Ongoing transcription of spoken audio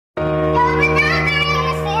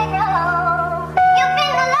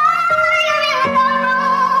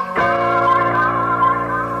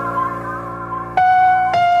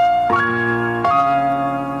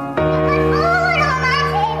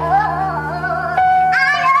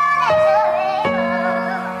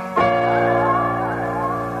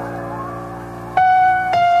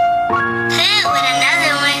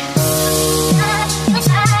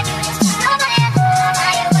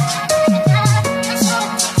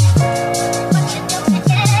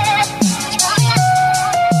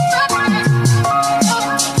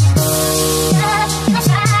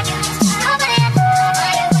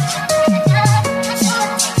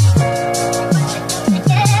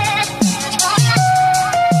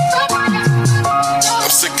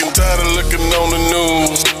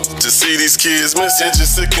these kids missing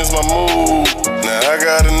just sickens my mood. Now I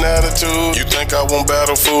got an attitude, you think I won't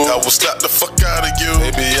battle fool? I will slap the fuck out of you.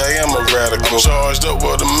 Maybe I am a radical, I'm charged up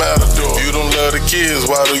with a matador. If you don't love the kids,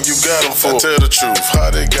 why do you got them for? I tell the truth, how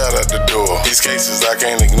they got out the door. These cases I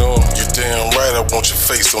can't ignore. You damn right, I want your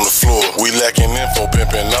face on the floor. We lacking info,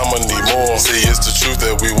 pimpin', I'ma need more. See, it's the truth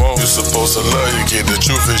that we want. You supposed to love your kid, the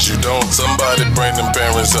truth is you don't. Somebody bring them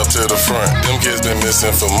parents up to the front. Them kids been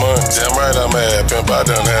missing for months. Damn right I'm mad, pimp, I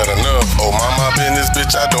done had enough. Oh, my business,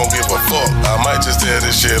 bitch, I don't give a fuck. I might just tear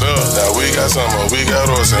this shit up. Now we got summer, we got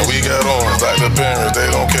horse, and we got orange. Like the parents, they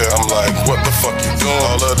don't care. I'm like, what the fuck you doing?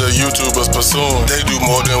 All of the YouTubers pursuing, they do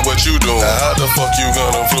more than what you doing. Now how the fuck you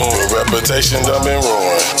gonna influence? Your reputation done been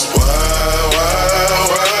ruined. Why?